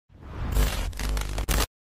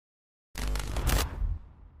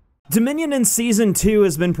Dominion in Season 2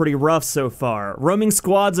 has been pretty rough so far. Roaming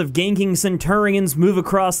squads of ganking Centurions move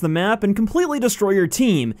across the map and completely destroy your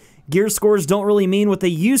team. Gear scores don't really mean what they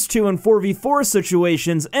used to in 4v4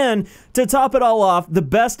 situations, and to top it all off, the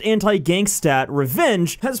best anti-gank stat,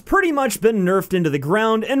 Revenge, has pretty much been nerfed into the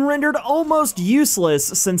ground and rendered almost useless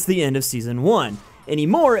since the end of Season 1.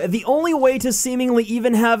 Anymore, the only way to seemingly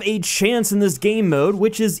even have a chance in this game mode,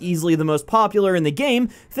 which is easily the most popular in the game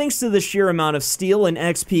thanks to the sheer amount of steal and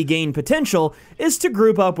XP gain potential, is to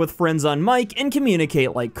group up with friends on mic and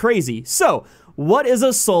communicate like crazy. So, what is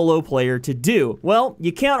a solo player to do? Well,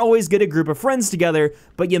 you can't always get a group of friends together,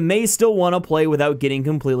 but you may still want to play without getting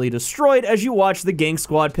completely destroyed as you watch the gank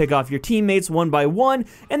squad pick off your teammates one by one,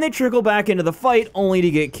 and they trickle back into the fight only to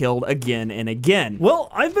get killed again and again. Well,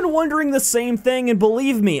 I've been wondering the same thing, and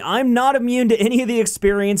believe me, I'm not immune to any of the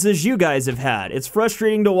experiences you guys have had. It's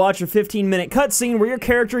frustrating to watch a 15-minute cutscene where your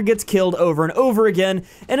character gets killed over and over again,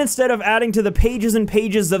 and instead of adding to the pages and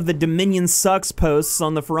pages of the Dominion Sucks posts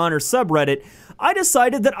on the For Honor subreddit, I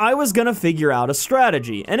decided that I was gonna figure out a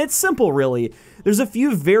strategy, and it's simple really. There's a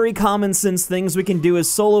few very common sense things we can do as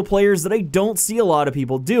solo players that I don't see a lot of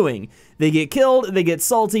people doing. They get killed, they get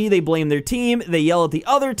salty, they blame their team, they yell at the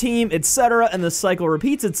other team, etc., and the cycle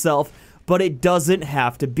repeats itself, but it doesn't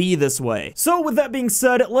have to be this way. So with that being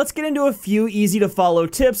said, let's get into a few easy to follow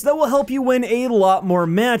tips that will help you win a lot more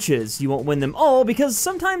matches. You won't win them all because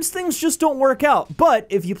sometimes things just don't work out, but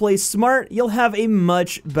if you play smart, you'll have a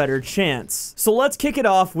much better chance. So let's kick it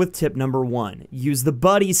off with tip number 1. Use the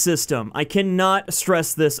buddy system. I cannot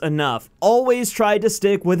stress this enough. Always try to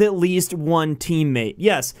stick with at least one teammate.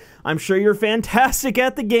 Yes, I'm sure you're fantastic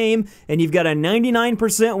at the game and you've got a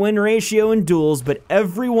 99% win ratio in duels, but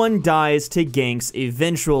everyone dies to ganks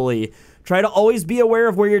eventually. Try to always be aware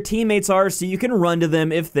of where your teammates are so you can run to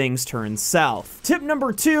them if things turn south. Tip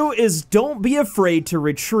number 2 is don't be afraid to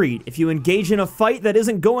retreat. If you engage in a fight that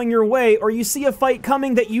isn't going your way, or you see a fight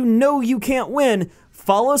coming that you know you can't win,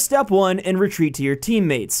 follow step 1 and retreat to your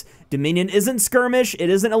teammates. Dominion isn't skirmish, it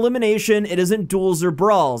isn't elimination, it isn't duels or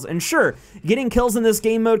brawls. And sure, getting kills in this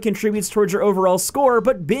game mode contributes towards your overall score,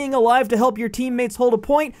 but being alive to help your teammates hold a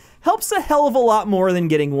point helps a hell of a lot more than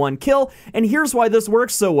getting one kill, and here's why this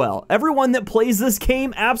works so well. Everyone that plays this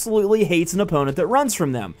game absolutely hates an opponent that runs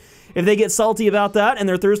from them. If they get salty about that and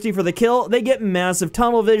they're thirsty for the kill, they get massive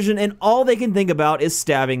tunnel vision and all they can think about is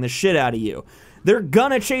stabbing the shit out of you. They're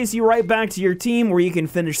gonna chase you right back to your team where you can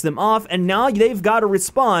finish them off, and now they've got to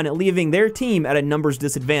respawn, leaving their team at a numbers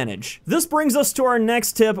disadvantage. This brings us to our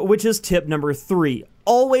next tip, which is tip number 3.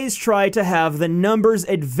 Always try to have the numbers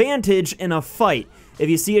advantage in a fight. If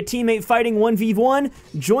you see a teammate fighting 1v1,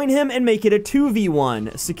 join him and make it a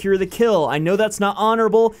 2v1. Secure the kill. I know that's not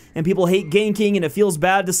honorable, and people hate ganking, and it feels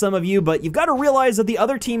bad to some of you, but you've got to realize that the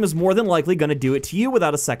other team is more than likely going to do it to you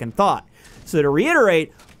without a second thought. So to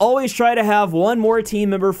reiterate, always try to have one more team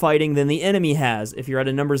member fighting than the enemy has. If you're at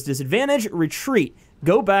a numbers disadvantage, retreat.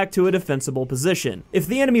 Go back to a defensible position. If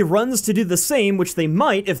the enemy runs to do the same, which they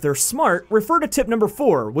might if they're smart, refer to tip number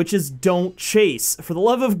 4, which is don't chase. For the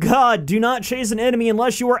love of God, do not chase an enemy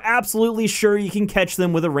unless you are absolutely sure you can catch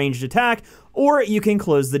them with a ranged attack, or you can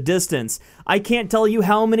close the distance. I can't tell you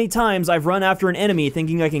how many times I've run after an enemy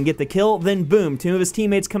thinking I can get the kill, then boom, 2 of his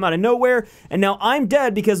teammates come out of nowhere, and now I'm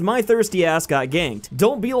dead because my thirsty ass got ganked.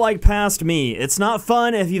 Don't be like past me. It's not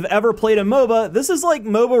fun if you've ever played a MOBA. This is like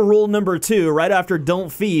MOBA rule number 2 right after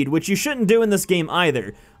don't feed, which you shouldn't do in this game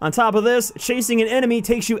either. On top of this, chasing an enemy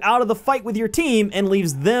takes you out of the fight with your team and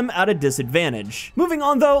leaves them at a disadvantage. Moving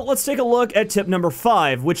on though, let's take a look at tip number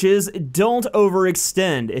 5, which is don't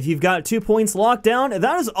overextend. If you've got 2 points locked down,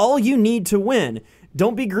 that is all you need to win.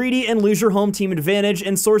 Don't be greedy and lose your home team advantage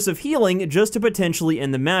and source of healing just to potentially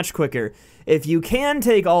end the match quicker. If you can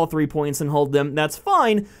take all 3 points and hold them, that's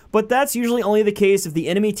fine, but that's usually only the case if the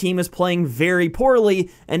enemy team is playing very poorly,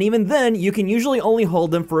 and even then, you can usually only hold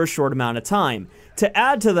them for a short amount of time. To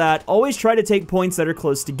add to that, always try to take points that are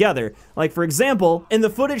close together. Like for example, in the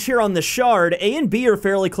footage here on the Shard, A and B are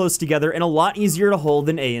fairly close together and a lot easier to hold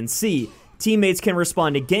than A and C. Teammates can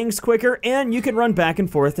respond to ganks quicker, and you can run back and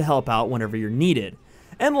forth to help out whenever you're needed.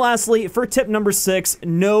 And lastly, for tip number 6,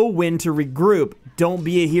 know when to regroup. Don't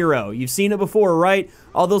be a hero. You've seen it before, right?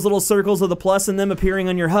 All those little circles with the plus in them appearing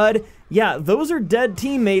on your HUD? Yeah, those are dead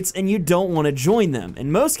teammates and you don't want to join them.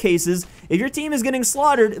 In most cases, if your team is getting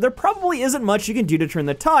slaughtered, there probably isn't much you can do to turn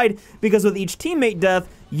the tide, because with each teammate death,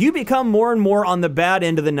 you become more and more on the bad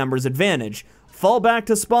end of the numbers advantage. Fall back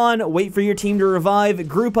to spawn, wait for your team to revive,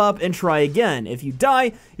 group up, and try again. If you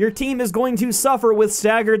die, your team is going to suffer with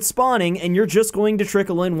staggered spawning, and you're just going to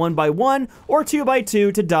trickle in 1 by 1 or 2 by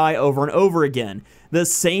 2 to die over and over again. The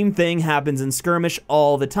same thing happens in skirmish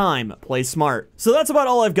all the time. Play smart. So that's about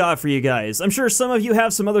all I've got for you guys. I'm sure some of you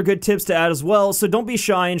have some other good tips to add as well, so don't be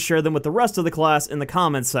shy and share them with the rest of the class in the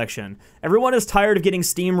comments section. Everyone is tired of getting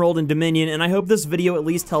steamrolled in Dominion, and I hope this video at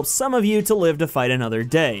least helps some of you to live to fight another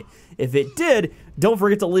day. If it did, don't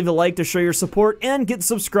forget to leave a like to show your support and get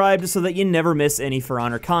subscribed so that you never miss any For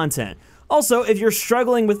Honor content. Also, if you're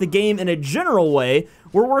struggling with the game in a general way,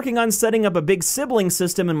 we're working on setting up a big sibling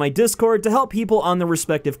system in my Discord to help people on their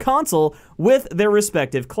respective console with their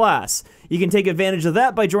respective class. You can take advantage of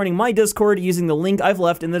that by joining my Discord using the link I've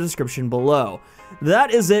left in the description below.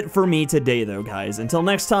 That is it for me today though, guys. Until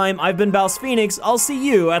next time, I've been BouseFeenux, I'll see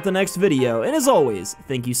you at the next video, and as always,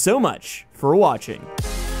 thank you so much for watching.